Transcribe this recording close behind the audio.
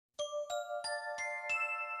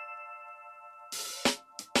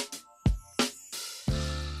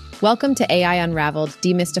Welcome to AI Unraveled,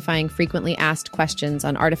 demystifying frequently asked questions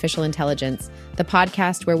on artificial intelligence, the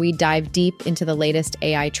podcast where we dive deep into the latest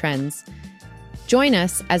AI trends. Join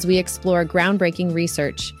us as we explore groundbreaking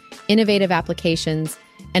research, innovative applications,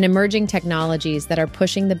 and emerging technologies that are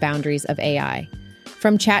pushing the boundaries of AI.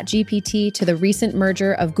 From ChatGPT to the recent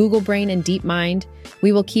merger of Google Brain and DeepMind,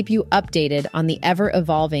 we will keep you updated on the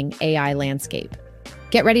ever-evolving AI landscape.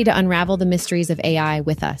 Get ready to unravel the mysteries of AI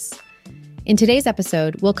with us. In today's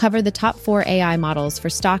episode, we'll cover the top 4 AI models for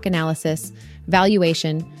stock analysis,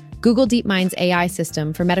 valuation, Google DeepMind's AI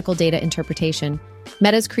system for medical data interpretation,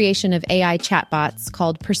 Meta's creation of AI chatbots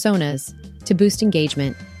called personas to boost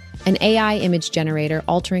engagement, an AI image generator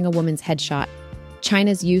altering a woman's headshot,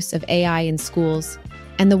 China's use of AI in schools,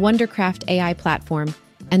 and the Wondercraft AI platform,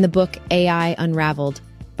 and the book AI Unraveled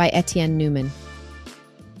by Etienne Newman.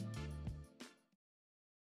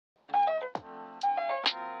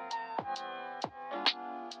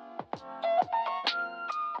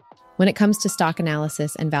 When it comes to stock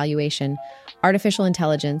analysis and valuation, artificial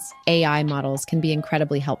intelligence, AI models can be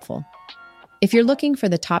incredibly helpful. If you're looking for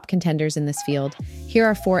the top contenders in this field, here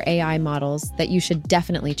are 4 AI models that you should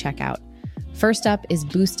definitely check out. First up is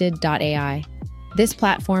Boosted.ai. This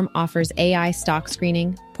platform offers AI stock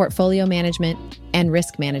screening, portfolio management, and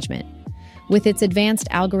risk management. With its advanced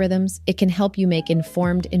algorithms, it can help you make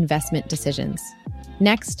informed investment decisions.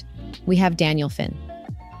 Next, we have Danielfin.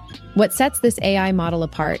 What sets this AI model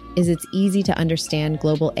apart is its easy-to-understand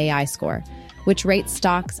global AI score, which rates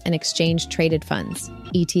stocks and exchange-traded funds,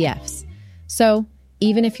 ETFs. So,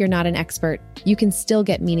 even if you're not an expert, you can still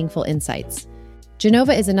get meaningful insights.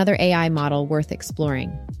 Genova is another AI model worth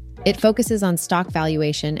exploring. It focuses on stock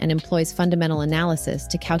valuation and employs fundamental analysis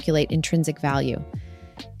to calculate intrinsic value.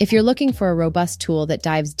 If you're looking for a robust tool that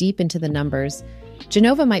dives deep into the numbers,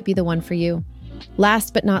 Genova might be the one for you.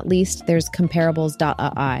 Last but not least, there's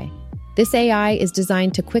Comparables.ai. This AI is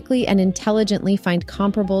designed to quickly and intelligently find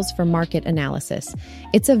comparables for market analysis.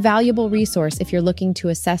 It's a valuable resource if you're looking to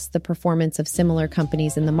assess the performance of similar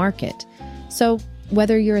companies in the market. So,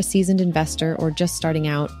 whether you're a seasoned investor or just starting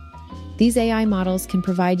out, these AI models can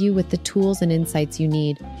provide you with the tools and insights you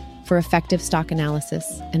need for effective stock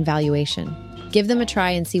analysis and valuation. Give them a try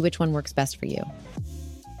and see which one works best for you.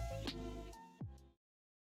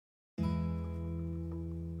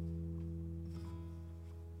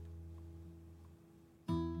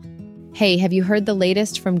 Hey, have you heard the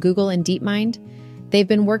latest from Google and DeepMind? They've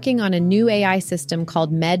been working on a new AI system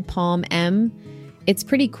called Med-PaLM. It's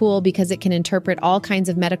pretty cool because it can interpret all kinds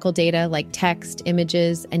of medical data like text,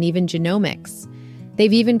 images, and even genomics.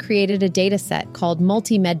 They've even created a data set called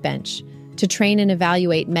Multi-MedBench to train and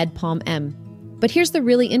evaluate Med-PaLM. But here's the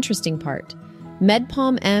really interesting part.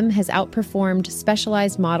 Med-PaLM has outperformed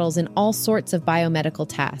specialized models in all sorts of biomedical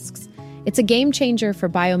tasks. It's a game changer for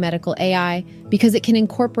biomedical AI because it can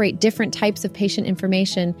incorporate different types of patient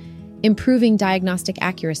information, improving diagnostic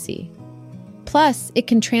accuracy. Plus, it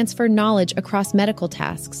can transfer knowledge across medical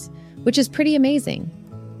tasks, which is pretty amazing.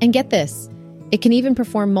 And get this, it can even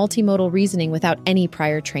perform multimodal reasoning without any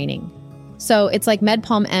prior training. So it's like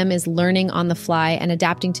Med-PaLM is learning on the fly and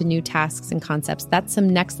adapting to new tasks and concepts. That's some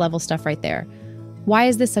next level stuff right there. Why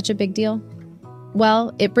is this such a big deal?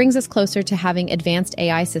 Well, it brings us closer to having advanced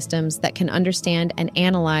AI systems that can understand and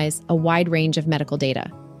analyze a wide range of medical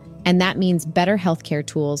data. And that means better healthcare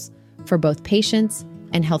tools for both patients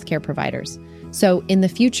and healthcare providers. So in the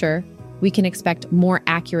future, we can expect more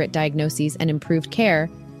accurate diagnoses and improved care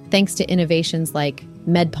thanks to innovations like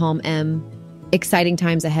Med-PaLM. Exciting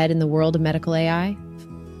times ahead in the world of medical AI.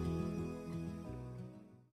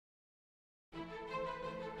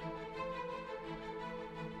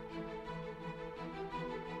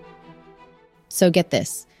 So get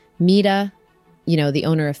this, Meta, the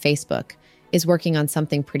owner of Facebook, is working on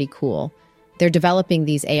something pretty cool. They're developing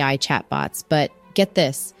these AI chatbots, but get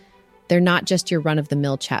this, they're not just your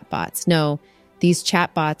run-of-the-mill chatbots. No, these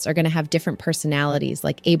chatbots are going to have different personalities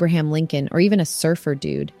like Abraham Lincoln or even a surfer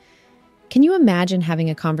dude. Can you imagine having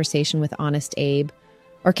a conversation with Honest Abe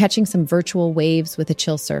or catching some virtual waves with a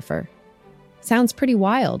chill surfer? Sounds pretty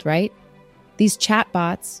wild, right? These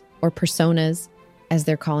chatbots, or personas, as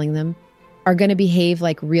they're calling them, are going to behave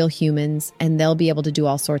like real humans, and they'll be able to do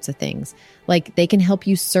all sorts of things. Like they can help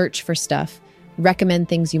you search for stuff, recommend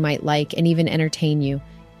things you might like, and even entertain you.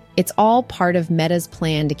 It's all part of Meta's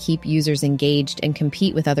plan to keep users engaged and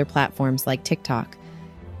compete with other platforms like TikTok.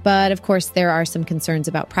 But of course, there are some concerns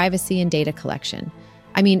about privacy and data collection.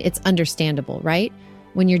 I mean, it's understandable, right?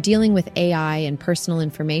 When you're dealing with AI and personal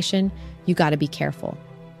information, you got to be careful.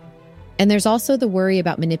 And there's also the worry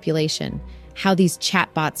about manipulation, how these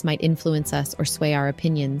chatbots might influence us or sway our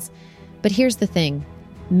opinions. But here's the thing.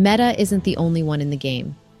 Meta isn't the only one in the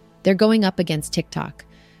game. They're going up against TikTok,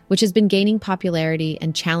 which has been gaining popularity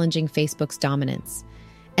and challenging Facebook's dominance.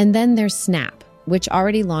 And then there's Snap, which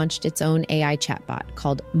already launched its own AI chatbot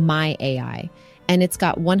called My AI, and it's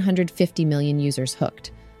got 150 million users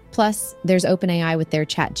hooked. Plus, there's OpenAI with their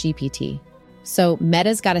ChatGPT. So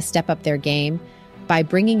Meta's got to step up their game by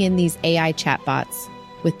bringing in these AI chatbots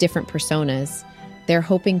with different personas. They're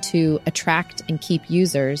hoping to attract and keep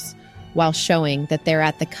users while showing that they're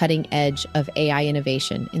at the cutting edge of AI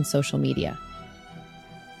innovation in social media.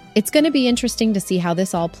 It's going to be interesting to see how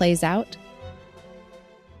this all plays out.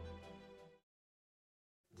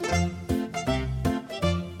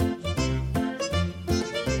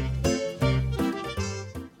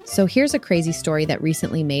 So here's a crazy story that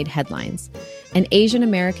recently made headlines. An Asian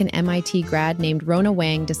American MIT grad named Rona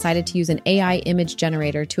Wang decided to use an AI image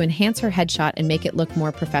generator to enhance her headshot and make it look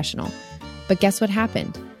more professional. But guess what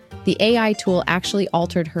happened? The AI tool actually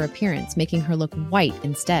altered her appearance, making her look white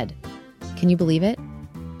instead. Can you believe it?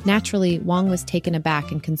 Naturally, Wang was taken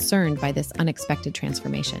aback and concerned by this unexpected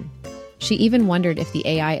transformation. She even wondered if the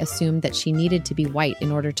AI assumed that she needed to be white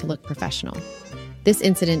in order to look professional. This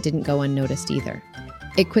incident didn't go unnoticed either.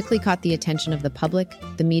 It quickly caught the attention of the public,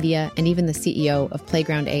 the media, and even the CEO of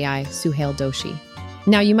Playground AI, Suhail Doshi.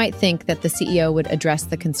 Now, you might think that the CEO would address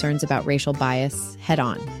the concerns about racial bias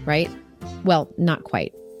head-on, right? Well, not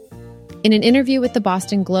quite. In an interview with the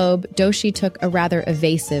Boston Globe, Doshi took a rather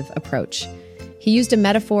evasive approach. He used a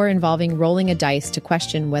metaphor involving rolling a dice to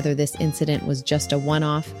question whether this incident was just a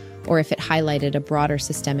one-off or if it highlighted a broader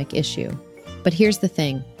systemic issue. But here's the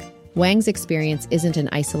thing. Wang's experience isn't an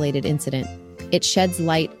isolated incident. It sheds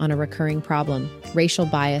light on a recurring problem, racial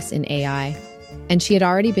bias in AI. And she had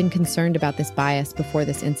already been concerned about this bias before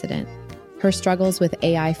this incident. Her struggles with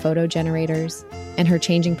AI photo generators and her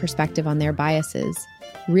changing perspective on their biases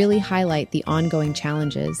really highlight the ongoing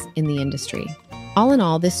challenges in the industry. All in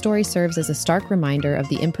all, this story serves as a stark reminder of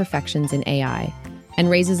the imperfections in AI and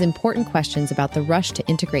raises important questions about the rush to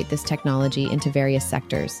integrate this technology into various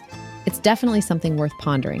sectors. It's definitely something worth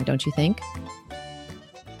pondering, don't you think?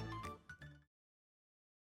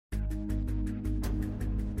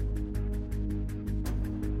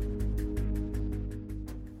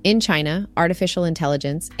 In China, artificial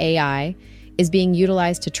intelligence, AI, is being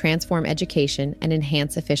utilized to transform education and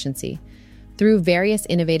enhance efficiency. Through various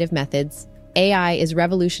innovative methods, AI is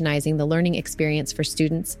revolutionizing the learning experience for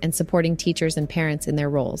students and supporting teachers and parents in their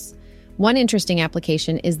roles. One interesting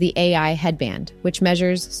application is the AI headband, which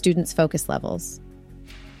measures students' focus levels.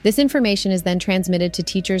 This information is then transmitted to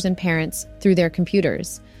teachers and parents through their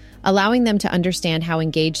computers, allowing them to understand how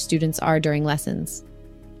engaged students are during lessons.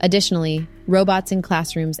 Additionally, robots in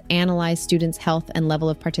classrooms analyze students' health and level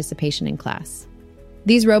of participation in class.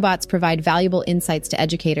 These robots provide valuable insights to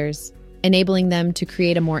educators, enabling them to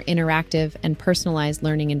create a more interactive and personalized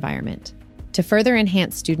learning environment. To further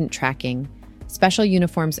enhance student tracking, special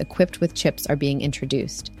uniforms equipped with chips are being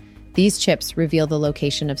introduced. These chips reveal the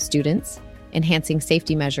location of students, enhancing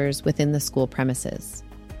safety measures within the school premises.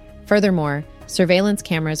 Furthermore, surveillance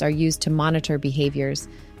cameras are used to monitor behaviors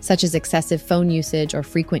such as excessive phone usage or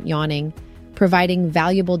frequent yawning, providing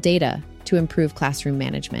valuable data to improve classroom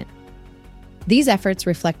management. These efforts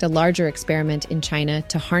reflect a larger experiment in China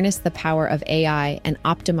to harness the power of AI and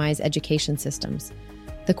optimize education systems.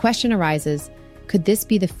 The question arises, could this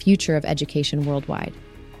be the future of education worldwide?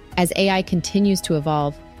 As AI continues to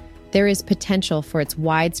evolve, there is potential for its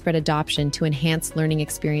widespread adoption to enhance learning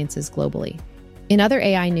experiences globally. In other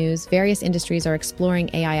AI news, various industries are exploring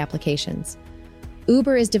AI applications.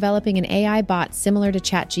 Uber is developing an AI bot similar to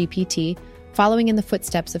ChatGPT, following in the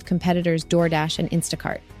footsteps of competitors DoorDash and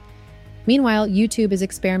Instacart. Meanwhile, YouTube is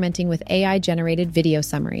experimenting with AI-generated video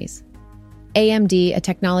summaries. AMD, a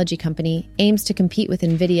technology company, aims to compete with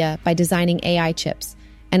NVIDIA by designing AI chips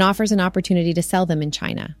and offers an opportunity to sell them in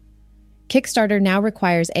China. Kickstarter now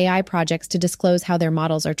requires AI projects to disclose how their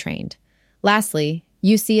models are trained. Lastly,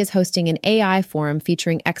 UC is hosting an AI forum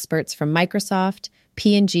featuring experts from Microsoft,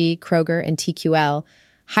 P&G, Kroger, and TQL,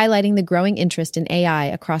 highlighting the growing interest in AI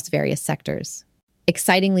across various sectors.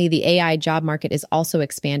 Excitingly, the AI job market is also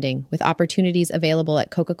expanding, with opportunities available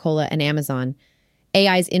at Coca-Cola and Amazon.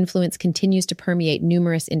 AI's influence continues to permeate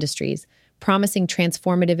numerous industries, promising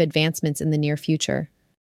transformative advancements in the near future.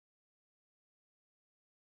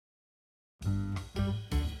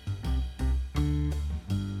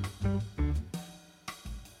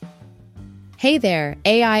 Hey there,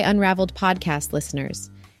 AI Unraveled podcast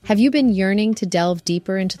listeners. Have you been yearning to delve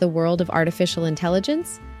deeper into the world of artificial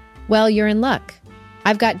intelligence? Well, you're in luck.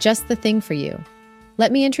 I've got just the thing for you.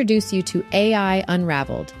 Let me introduce you to AI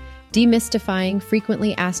Unraveled, Demystifying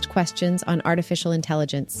Frequently Asked Questions on Artificial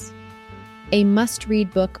Intelligence, a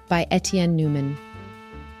must-read book by Etienne Newman.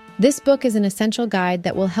 This book is an essential guide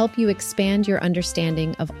that will help you expand your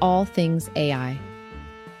understanding of all things AI.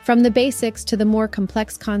 From the basics to the more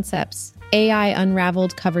complex concepts, AI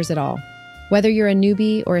Unraveled covers it all. Whether you're a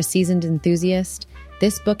newbie or a seasoned enthusiast,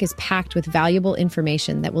 this book is packed with valuable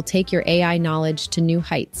information that will take your AI knowledge to new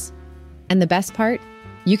heights. And the best part?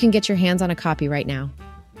 You can get your hands on a copy right now.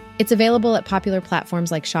 It's available at popular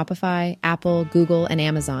platforms like Shopify, Apple, Google, and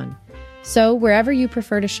Amazon. So wherever you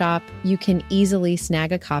prefer to shop, you can easily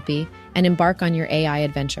snag a copy and embark on your AI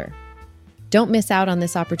adventure. Don't miss out on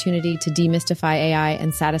this opportunity to demystify AI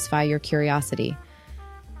and satisfy your curiosity.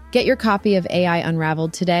 Get your copy of AI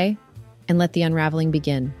Unraveled today and let the unraveling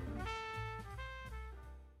begin.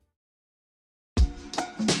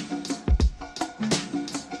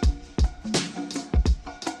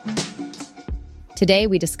 Today,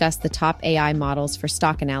 we discuss the top AI models for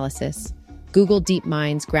stock analysis, Google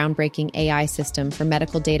DeepMind's groundbreaking AI system for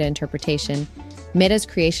medical data interpretation, Meta's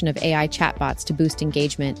creation of AI chatbots to boost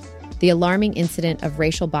engagement, the alarming incident of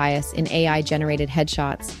racial bias in AI-generated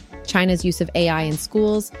headshots, China's use of AI in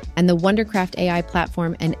schools, and the Wondercraft AI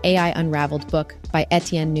platform and AI Unraveled book by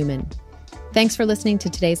Etienne Newman. Thanks for listening to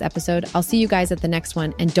today's episode. I'll see you guys at the next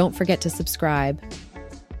one, and don't forget to subscribe.